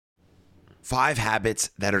5 habits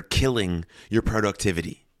that are killing your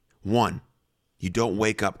productivity. 1, you don't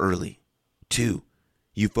wake up early. 2,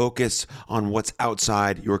 you focus on what's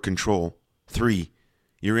outside your control. 3,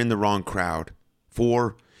 you're in the wrong crowd.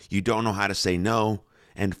 4, you don't know how to say no.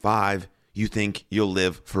 And 5, you think you'll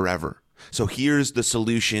live forever. So here's the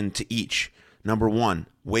solution to each. Number 1,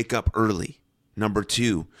 wake up early. Number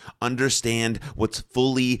 2, understand what's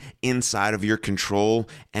fully inside of your control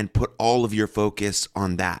and put all of your focus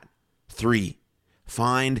on that. 3,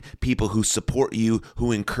 find people who support you,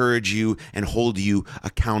 who encourage you, and hold you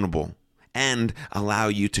accountable, and allow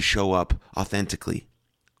you to show up authentically.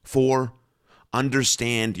 4,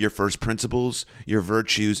 understand your first principles, your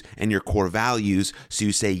virtues, and your core values so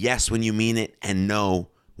you say yes when you mean it and no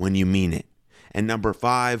when you mean it. And number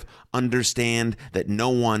 5, understand that no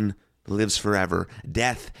one lives forever.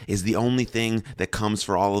 Death is the only thing that comes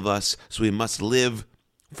for all of us, so we must live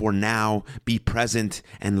for now, be present,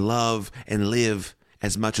 and love and live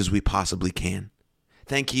as much as we possibly can.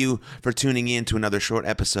 Thank you for tuning in to another short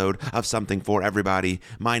episode of Something for Everybody.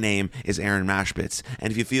 My name is Aaron Mashbitz,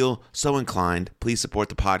 and if you feel so inclined, please support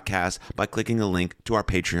the podcast by clicking the link to our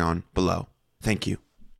Patreon below. Thank you.